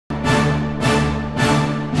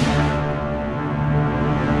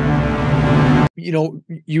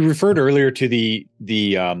you referred earlier to the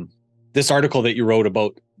this article that you wrote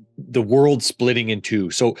about the world splitting in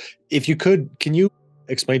two. So if you could, can you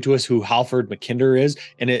explain to us who Halford Mackinder is,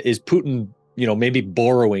 and is Putin, maybe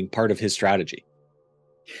borrowing part of his strategy?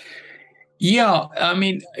 Yeah, I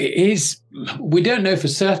mean, we don't know for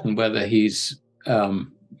certain whether he's,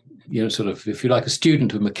 sort of, if you like, a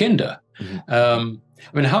student of Mackinder. Mm-hmm.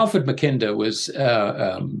 I mean, Halford Mackinder was,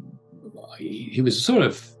 he was sort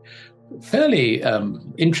of fairly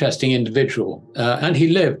interesting individual, and he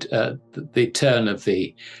lived at the turn of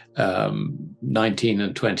the 19th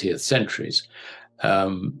and 20th centuries.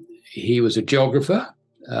 He was a geographer.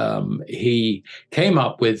 He came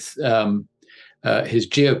up with his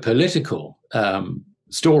geopolitical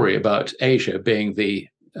story about Asia being the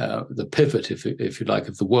pivot, if you like,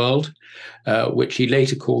 of the world, which he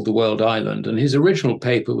later called the world island. And his original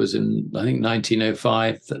paper was in, I think,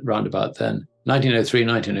 1905, round about then, 1903,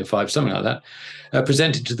 1905, something like that,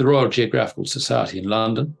 presented to the Royal Geographical Society in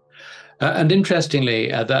London. And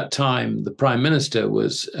interestingly, at that time, the Prime Minister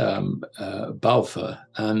was Balfour,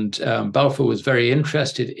 and Balfour was very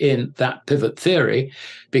interested in that pivot theory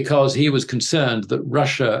because he was concerned that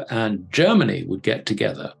Russia and Germany would get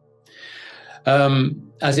together.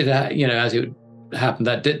 As it happened,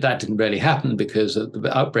 that didn't really happen, because at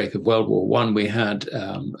the outbreak of World War I, we had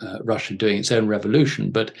Russia doing its own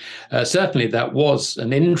revolution. But certainly that was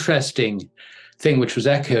an interesting thing, which was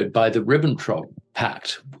echoed by the Ribbentrop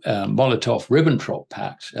Pact, Molotov-Ribbentrop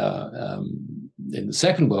Pact in the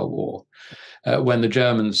Second World War, when the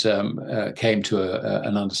Germans came to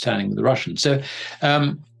an understanding with the Russians. So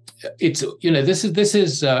this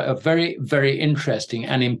is a very, very interesting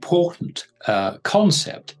and important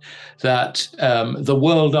concept, that the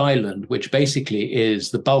world island, which basically is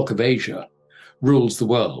the bulk of Asia, rules the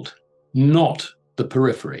world, not the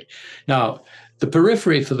periphery. Now, the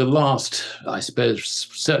periphery for the last, I suppose,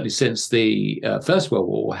 certainly since the First World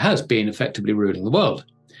War, has been effectively ruling the world.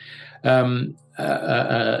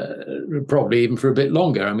 Probably even for a bit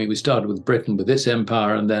longer. I mean, we started with Britain with its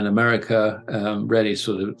empire, and then America really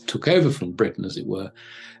sort of took over from Britain, as it were.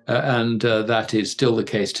 And that is still the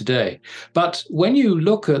case today. But when you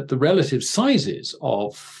look at the relative sizes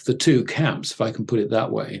of the two camps, if I can put it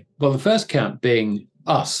that way, well, the first camp being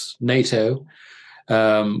us, NATO,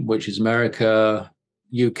 which is America,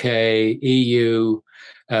 UK, EU,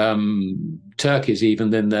 Turkey's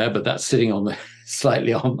even in there, but that's sitting on the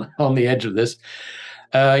slightly on the edge of this.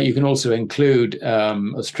 You can also include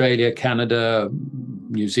Australia, Canada,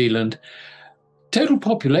 New Zealand. Total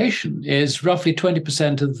population is roughly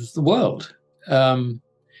 20% of the world. On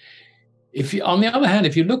the other hand,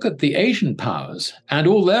 if you look at the Asian powers and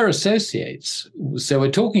all their associates, so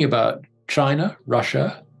we're talking about China,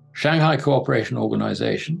 Russia, Shanghai Cooperation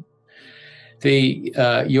Organization, the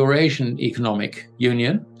Eurasian Economic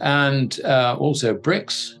Union, and also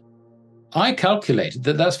BRICS, I calculated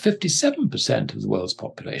that that's 57% of the world's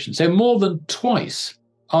population, so more than twice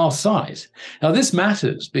our size. Now, this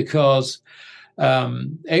matters because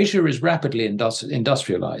Asia is rapidly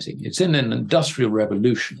industrializing. It's in an industrial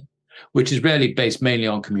revolution, which is really based mainly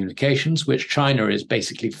on communications, which China is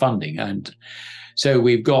basically funding. And so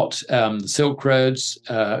we've got the Silk Roads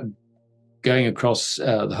going across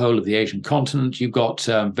the whole of the Asian continent. You've got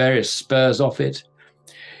various spurs off it.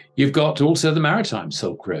 You've got also the maritime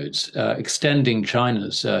Silk Roads extending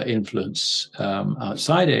China's influence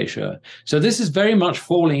outside Asia. So this is very much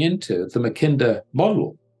falling into the Mackinder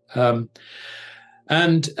model.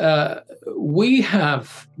 And we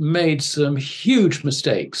have made some huge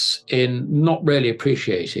mistakes in not really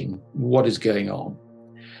appreciating what is going on.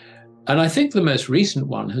 And I think the most recent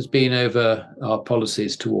one has been over our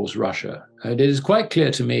policies towards Russia. And it is quite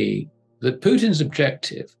clear to me that Putin's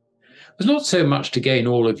objective was not so much to gain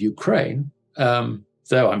all of Ukraine,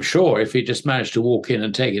 though I'm sure if he just managed to walk in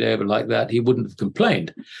and take it over like that, he wouldn't have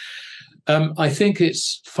complained. I think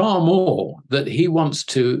it's far more that he wants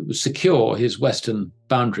to secure his Western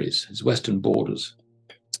boundaries, his Western borders.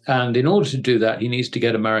 And in order to do that, he needs to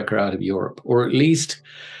get America out of Europe, or at least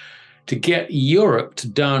to get Europe to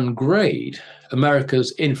downgrade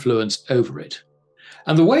America's influence over it.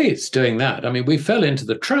 And the way it's doing that, I mean, we fell into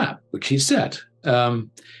the trap which he set.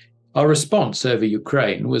 Our response over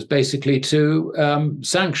Ukraine was basically to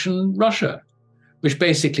sanction Russia, which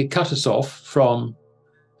basically cut us off from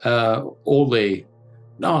all the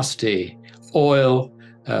nasty oil,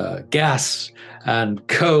 gas, and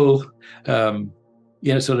coal,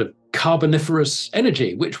 sort of carboniferous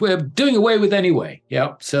energy, which we're doing away with anyway.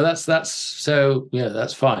 Yeah, so that's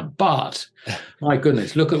fine. But my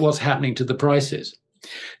goodness, look at what's happening to the prices.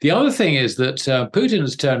 The other thing is that Putin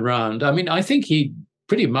has turned around. I mean, I think he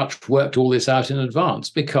pretty much worked all this out in advance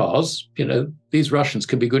because, these Russians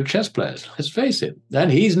can be good chess players, let's face it.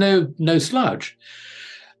 And he's no slouch.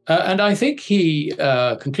 And I think he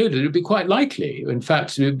concluded it would be quite likely. In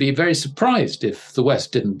fact, he would be very surprised if the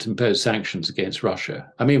West didn't impose sanctions against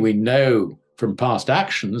Russia. I mean, we know from past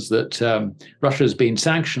actions that Russia has been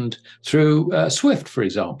sanctioned through SWIFT, for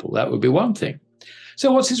example. That would be one thing.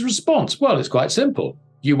 So what's his response? Well, it's quite simple.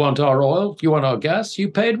 You want our oil, you want our gas, you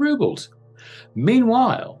paid rubles.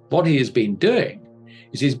 Meanwhile, what he has been doing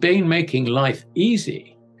is he's been making life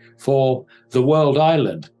easy for the world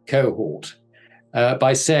island cohort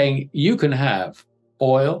by saying you can have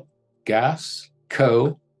oil, gas,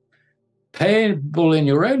 coal, payable in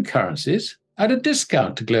your own currencies at a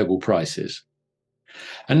discount to global prices.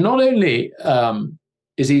 And not only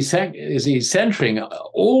is he centering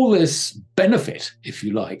all this benefit, if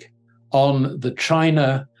you like, on the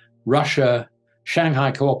China, Russia,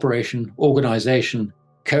 Shanghai Cooperation Organization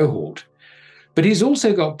cohort, but he's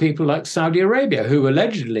also got people like Saudi Arabia, who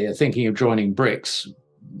allegedly are thinking of joining BRICS.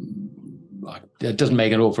 It doesn't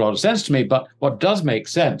make an awful lot of sense to me, but what does make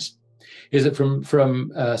sense is that from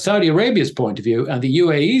Saudi Arabia's point of view and the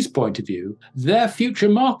UAE's point of view, their future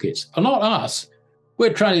markets are not us.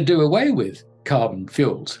 We're trying to do away with carbon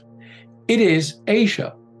fuels. It is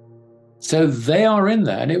Asia. So they are in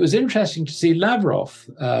there. And it was interesting to see Lavrov,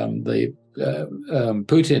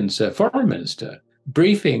 Putin's foreign minister,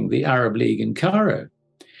 briefing the Arab League in Cairo.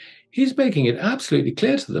 He's making it absolutely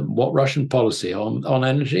clear to them what Russian policy on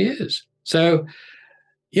energy is. So,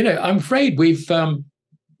 I'm afraid we've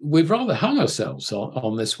rather hung ourselves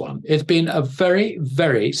on this one. It's been a very,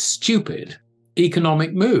 very stupid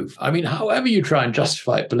economic move. I mean, however you try and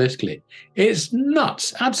justify it politically, it's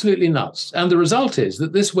nuts, absolutely nuts. And the result is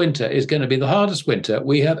that this winter is going to be the hardest winter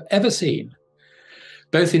we have ever seen,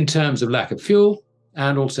 both in terms of lack of fuel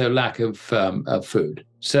and also lack of food.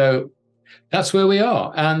 So that's where we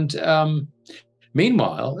are. And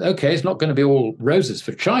meanwhile, okay, it's not going to be all roses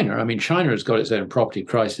for China. I mean, China has got its own property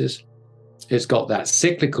crisis. It's got that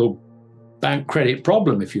cyclical bank credit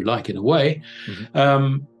problem, if you like, in a way.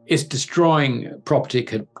 Mm-hmm. It's destroying property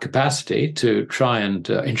capacity to try and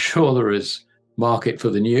ensure there is market for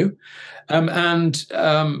the new.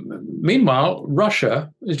 Meanwhile,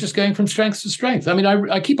 Russia is just going from strength to strength. I mean,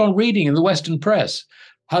 I keep on reading in the Western press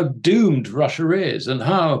how doomed Russia is and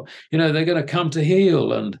how, they're going to come to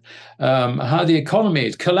heel and how the economy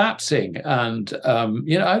is collapsing. And,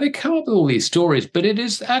 they come up with all these stories, but it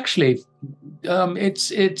is actually,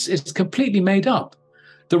 it's completely made up.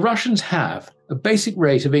 The Russians have a basic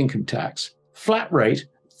rate of income tax, flat rate,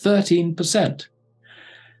 13%.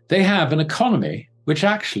 They have an economy which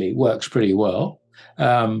actually works pretty well.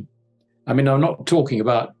 I'm not talking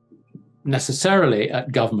about necessarily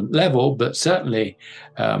at government level, but certainly,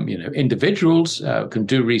 individuals can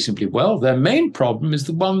do reasonably well. Their main problem is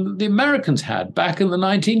the one that the Americans had back in the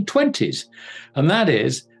 1920s, and that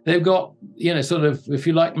is they've got, sort of, if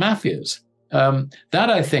you like, mafias. That,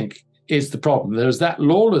 I think, is the problem. There's that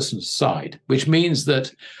lawlessness side, which means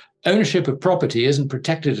that ownership of property isn't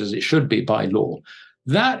protected as it should be by law.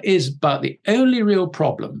 That is about the only real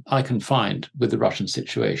problem I can find with the Russian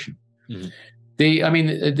situation. Mm-hmm. In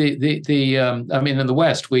the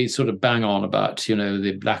West, we sort of bang on about,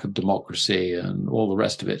 the lack of democracy and all the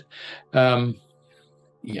rest of it.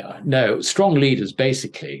 Strong leaders,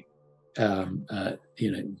 basically, there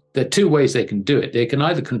are two ways they can do it. They can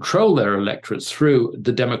either control their electorates through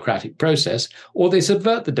the democratic process, or they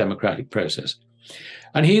subvert the democratic process.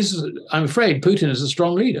 And I'm afraid Putin is a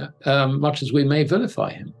strong leader, much as we may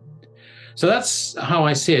vilify him. So that's how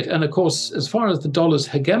I see it. And of course, as far as the dollar's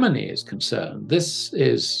hegemony is concerned, this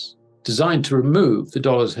is designed to remove the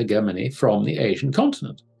dollar's hegemony from the Asian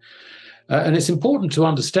continent. And it's important to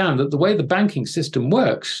understand that the way the banking system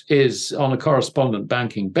works is on a correspondent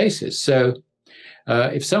banking basis. So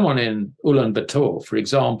if someone in Ulaanbaatar, for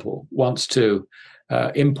example, wants to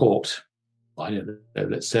import,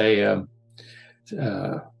 let's say a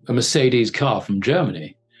Mercedes car from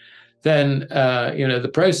Germany, then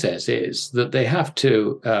the process is that they have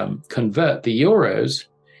to convert the euros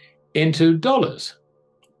into dollars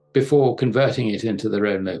before converting it into their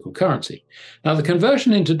own local currency. Now, the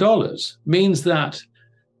conversion into dollars means that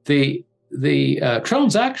the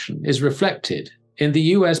transaction is reflected in the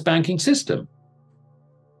US banking system.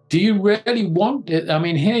 Do you really want it? I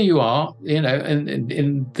mean, here you are,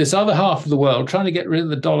 in this other half of the world trying to get rid of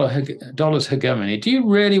the dollar's hegemony. Do you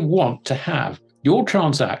really want to have your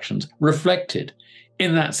transactions reflected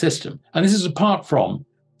in that system? And this is apart from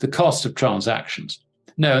the cost of transactions.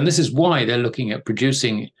 No, and this is why they're looking at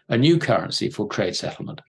producing a new currency for trade settlement.